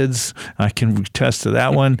kids, I can attest to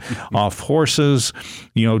that one, off horses,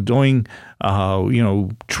 doing,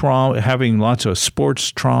 trauma, having lots of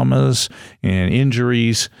sports traumas and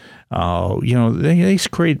injuries. They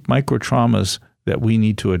create micro traumas that we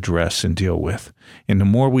need to address and deal with. And the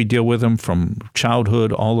more we deal with them from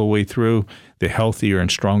childhood all the way through, the healthier and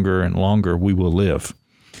stronger and longer we will live.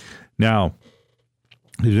 Now,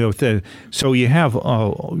 so you have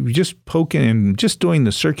just poking and just doing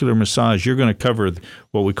the circular massage, you're going to cover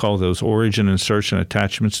what we call those origin insertion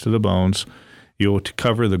attachments to the bones. You'll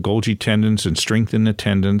cover the Golgi tendons and strengthen the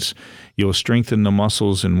tendons. You'll strengthen the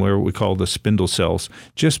muscles and where we call the spindle cells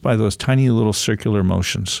just by those tiny little circular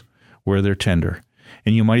motions where they're tender.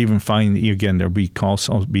 And you might even find, again, they'll be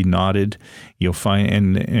knotted. You'll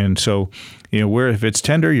find, and so, where if it's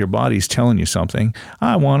tender, your body's telling you something.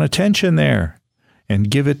 I want attention there. And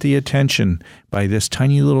give it the attention by this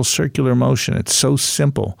tiny little circular motion. It's so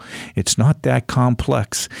simple. It's not that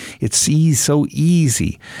complex. It's so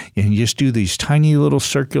easy. And you just do these tiny little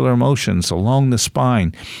circular motions along the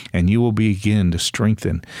spine, and you will begin to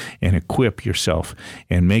strengthen and equip yourself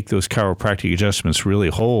and make those chiropractic adjustments really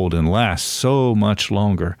hold and last so much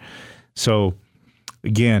longer. So,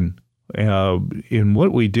 again, in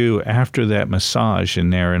what we do after that massage in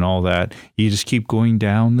there and all that, you just keep going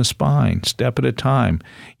down the spine, step at a time.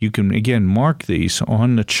 You can, again, mark these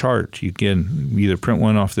on the chart. You can either print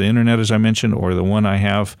one off the internet, as I mentioned, or the one I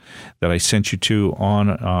have that I sent you to on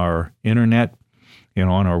our internet and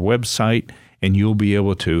on our website, and you'll be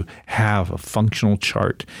able to have a functional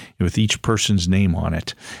chart with each person's name on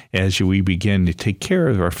it as we begin to take care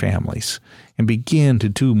of our families and begin to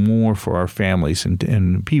do more for our families and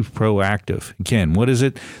be proactive. Again, what is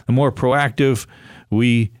it? The more proactive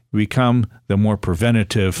we become, the more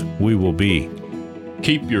preventative we will be.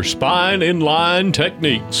 Keep your spine in line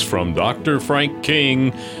techniques from Dr. Frank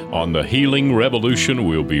King on the Healing Revolution.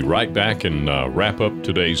 We'll be right back and wrap up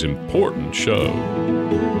today's important show.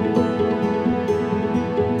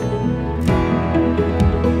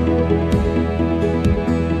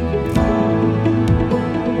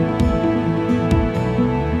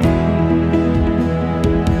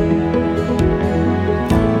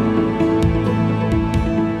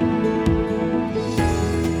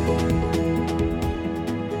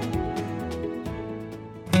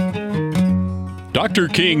 Dr.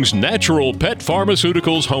 King's Natural Pet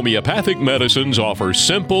Pharmaceuticals Homeopathic Medicines offer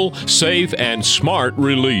simple, safe, and smart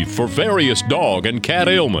relief for various dog and cat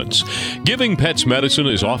ailments. Giving pets medicine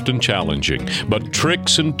is often challenging, but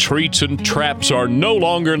tricks and treats and traps are no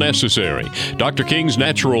longer necessary. Dr. King's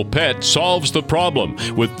Natural Pet solves the problem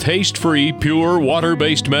with taste-free, pure,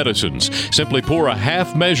 water-based medicines. Simply pour a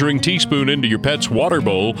half measuring teaspoon into your pet's water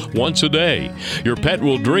bowl once a day. Your pet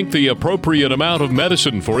will drink the appropriate amount of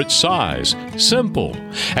medicine for its size. Simple.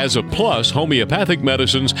 As a plus, homeopathic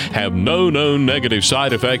medicines have no known negative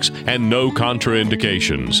side effects and no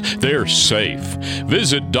contraindications. They're safe.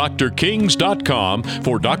 Visit drkings.com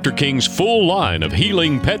for Dr. King's full line of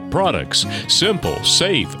healing pet products. Simple,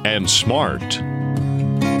 safe, and smart.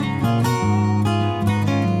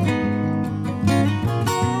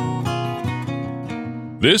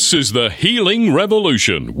 This is the Healing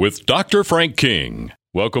Revolution with Dr. Frank King.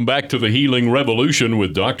 Welcome back to the Healing Revolution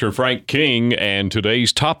with Dr. Frank King, and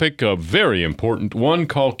today's topic, a very important one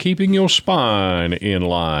called keeping your spine in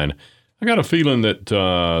line. I got a feeling that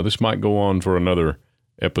this might go on for another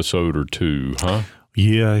episode or two, huh?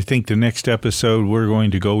 Yeah, I think the next episode we're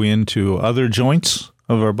going to go into other joints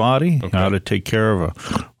of our body, how to take care of a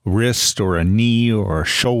wrist or a knee or a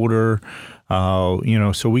shoulder.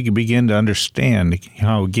 So we can begin to understand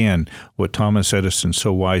how, again, what Thomas Edison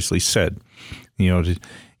so wisely said, to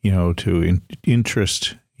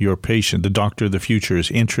interest your patient. The doctor of the future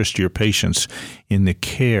is interest your patients in the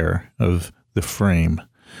care of the frame,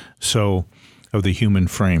 of the human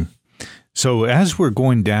frame. So as we're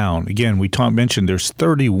going down, again, we mentioned there's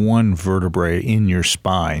 31 vertebrae in your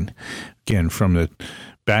spine, again, from the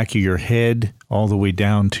back of your head all the way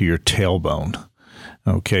down to your tailbone.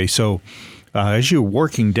 Okay, so as you're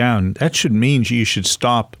working down, that should mean you should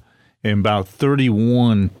stop about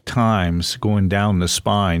 31 times going down the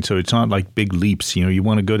spine. So it's not like big leaps. You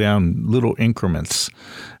want to go down little increments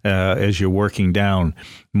as you're working down,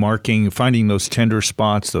 finding those tender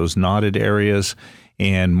spots, those knotted areas,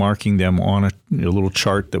 and marking them on a little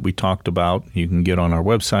chart that we talked about. You can get on our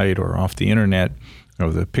website or off the internet, or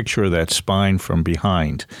the picture of that spine from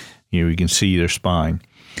behind. You can see their spine.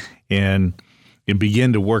 And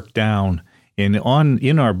begin to work down. And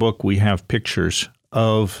in our book, we have pictures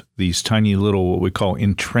of these tiny little, what we call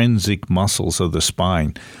intrinsic muscles of the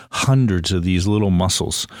spine, hundreds of these little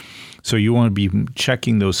muscles. So you want to be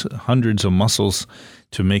checking those hundreds of muscles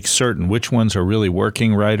to make certain which ones are really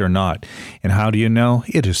working right or not. And how do you know?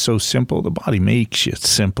 It is so simple. The body makes it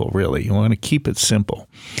simple, really. You want to keep it simple.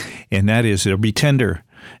 And that is, they'll be tender,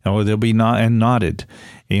 or they'll be knotted.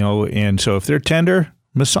 And so if they're tender,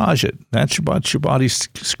 massage it. That's what your body's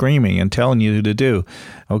screaming and telling you to do.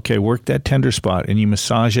 Okay, work that tender spot, and you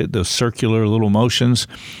massage it, those circular little motions,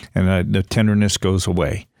 and the tenderness goes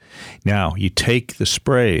away. Now, you take the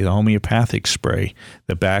spray, the homeopathic spray,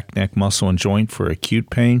 the back, neck, muscle, and joint for acute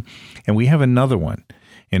pain, and we have another one,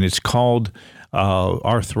 and it's called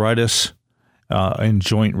arthritis and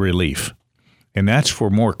joint relief. And that's for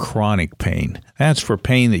more chronic pain. That's for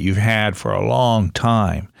pain that you've had for a long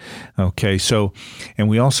time. Okay, so, and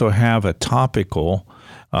we also have a topical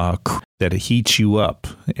that heats you up,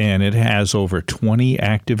 and it has over 20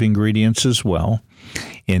 active ingredients as well.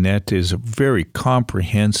 And that is a very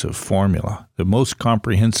comprehensive formula, the most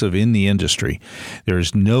comprehensive in the industry.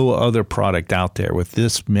 There's no other product out there with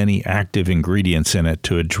this many active ingredients in it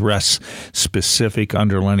to address specific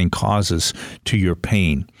underlying causes to your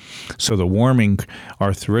pain. So the warming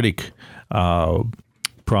arthritic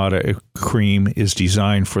product cream is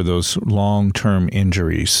designed for those long-term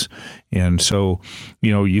injuries. And so,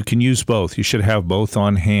 you can use both. You should have both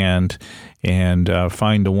on hand and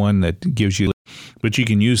find the one that gives you. But you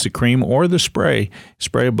can use the cream or the spray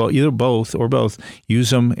either both or both.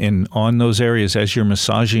 Use them on those areas as you're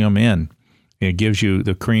massaging them in.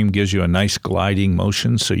 The cream gives you a nice gliding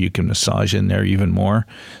motion, so you can massage in there even more.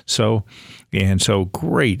 So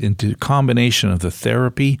great. And the combination of the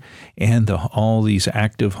therapy and all these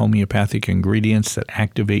active homeopathic ingredients that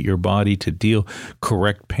activate your body to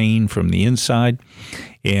correct pain from the inside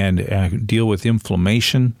and deal with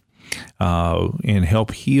inflammation. And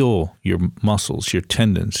help heal your muscles, your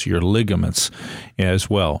tendons, your ligaments as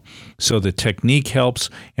well. So the technique helps,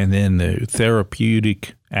 and then the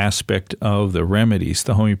therapeutic aspect of the remedies,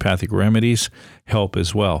 the homeopathic remedies, help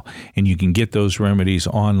as well. And you can get those remedies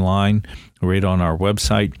online right on our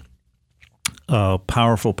website.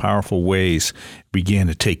 Powerful, powerful ways begin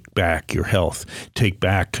to take back your health, take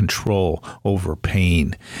back control over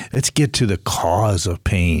pain. Let's get to the cause of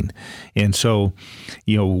pain. And so,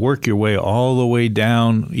 work your way all the way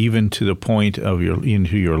down, even to the point of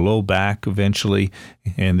into your low back eventually,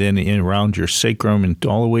 and then around your sacrum and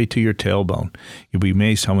all the way to your tailbone. You'll be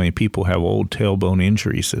amazed how many people have old tailbone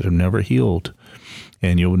injuries that have never healed.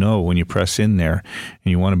 And you'll know when you press in there,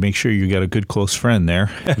 and you want to make sure you got a good close friend there.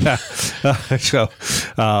 But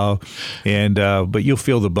you'll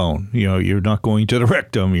feel the bone. You're not going to the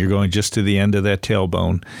rectum. You're going just to the end of that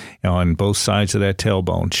tailbone, on both sides of that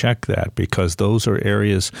tailbone. Check that, because those are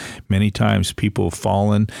areas many times people have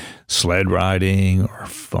fallen sled riding or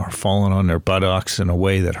fallen on their buttocks in a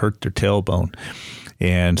way that hurt their tailbone.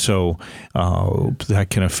 And so that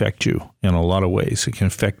can affect you in a lot of ways. It can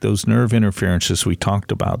affect those nerve interferences we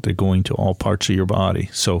talked about. They're going to all parts of your body.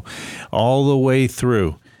 So all the way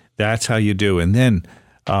through, that's how you do. And then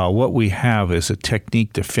what we have is a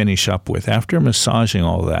technique to finish up with. After massaging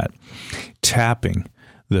all that, tapping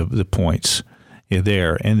the points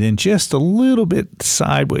there, and then just a little bit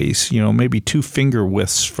sideways, maybe 2 finger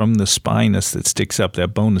widths from the spinous that sticks up,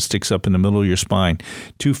 that bone that sticks up in the middle of your spine,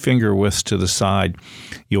 2 finger widths to the side,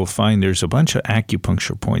 you'll find there's a bunch of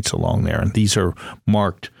acupuncture points along there, and these are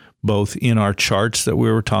marked both in our charts that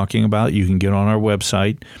we were talking about. You can get on our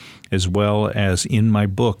website, as well as in my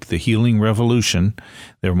book, The Healing Revolution.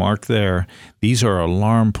 They're marked there. These are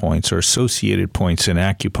alarm points or associated points in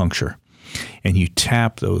acupuncture. And you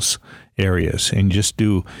tap those areas and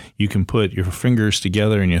you can put your fingers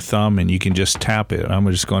together and your thumb and you can just tap it. I'm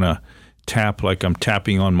just going to tap like I'm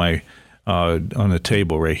tapping on my on the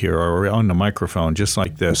table right here or on the microphone, just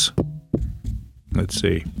like this. Let's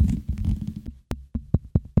see.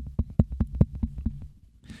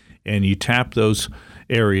 And you tap those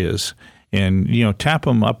areas and, tap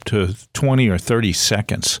them up to 20 or 30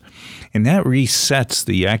 seconds. And that resets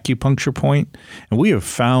the acupuncture point. And we have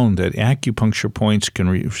found that acupuncture points can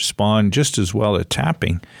respond just as well at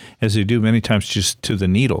tapping as they do many times just to the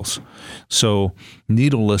needles. So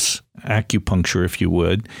needleless acupuncture, if you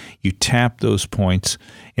would, you tap those points,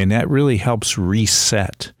 and that really helps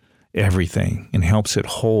reset everything and helps it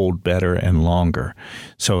hold better and longer.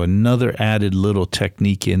 So another added little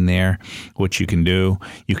technique in there, what you can do,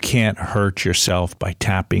 you can't hurt yourself by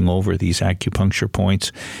tapping over these acupuncture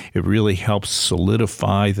points. It really helps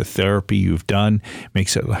solidify the therapy you've done,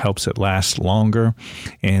 helps it last longer,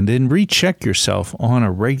 and then recheck yourself on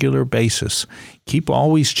a regular basis. Keep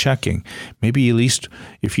always checking. Maybe at least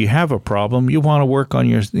if you have a problem, you want to work on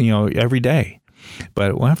your, every day.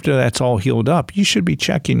 But after that's all healed up, you should be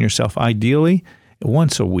checking yourself ideally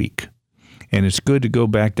once a week. And it's good to go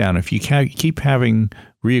back down. If you keep having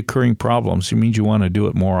reoccurring problems, it means you want to do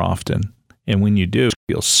it more often. And when you do, you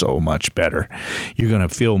feel so much better. You're going to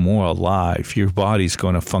feel more alive. Your body's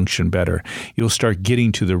going to function better. You'll start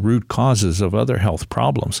getting to the root causes of other health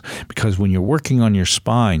problems. Because when you're working on your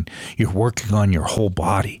spine, you're working on your whole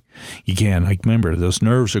body. Again, remember, those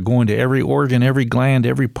nerves are going to every organ, every gland,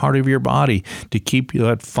 every part of your body to keep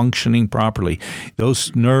that functioning properly.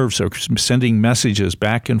 Those nerves are sending messages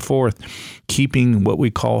back and forth, keeping what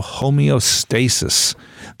we call homeostasis.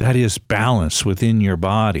 That is balance within your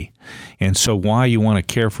body. And so why you want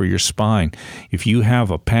to care for your spine. If you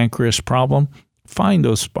have a pancreas problem, find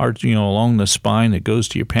those parts, along the spine that goes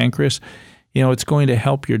to your pancreas. It's going to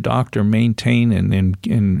help your doctor maintain and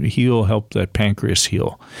heal, help that pancreas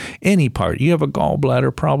heal. Any part. You have a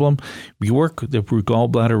gallbladder problem, you work the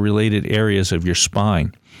gallbladder-related areas of your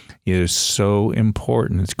spine. It is so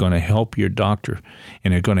important. It's going to help your doctor,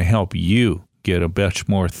 and it's going to help you get a much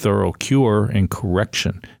more thorough cure and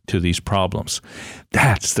correction to these problems.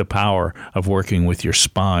 That's the power of working with your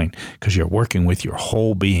spine, because you're working with your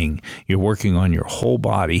whole being. You're working on your whole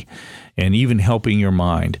body and even helping your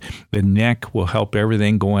mind. The neck will help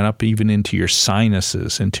everything going up even into your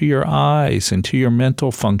sinuses, into your eyes, into your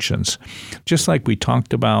mental functions. Just like we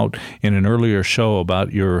talked about in an earlier show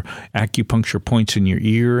about your acupuncture points in your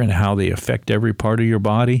ear and how they affect every part of your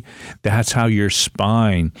body, that's how your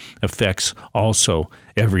spine affects also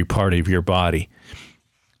every part of your body.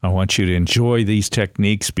 I want you to enjoy these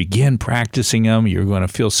techniques. Begin practicing them. You're going to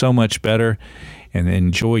feel so much better, and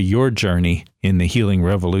enjoy your journey in the healing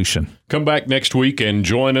revolution. Come back next week and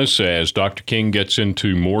join us as Dr. King gets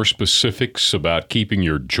into more specifics about keeping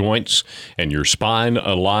your joints and your spine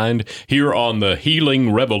aligned here on the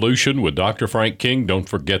Healing Revolution with Dr. Frank King. Don't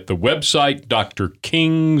forget the website,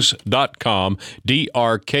 drkings.com,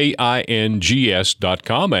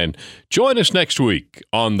 drkings.com, and join us next week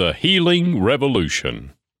on the Healing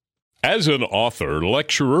Revolution. As an author,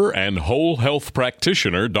 lecturer, and whole health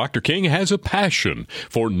practitioner, Dr. King has a passion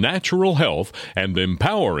for natural health and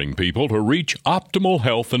empowering people to reach optimal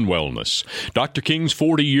health and wellness. Dr. King's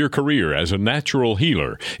 40-year career as a natural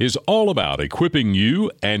healer is all about equipping you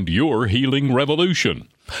and your healing revolution.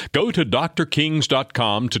 Go to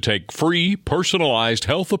drkings.com to take free personalized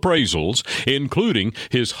health appraisals, including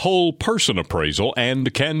his whole person appraisal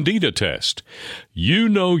and Candida test. You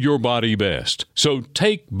know your body best, so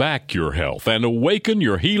take back your health and awaken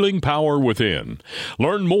your healing power within.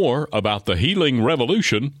 Learn more about the Healing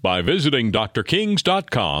Revolution by visiting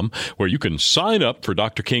drkings.com, where you can sign up for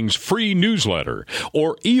Dr. King's free newsletter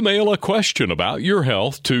or email a question about your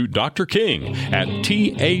health to Dr. King at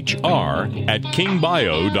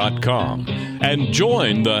thr@kingbio.com and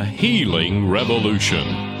join the Healing Revolution.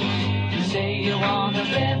 You say you want a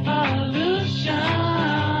better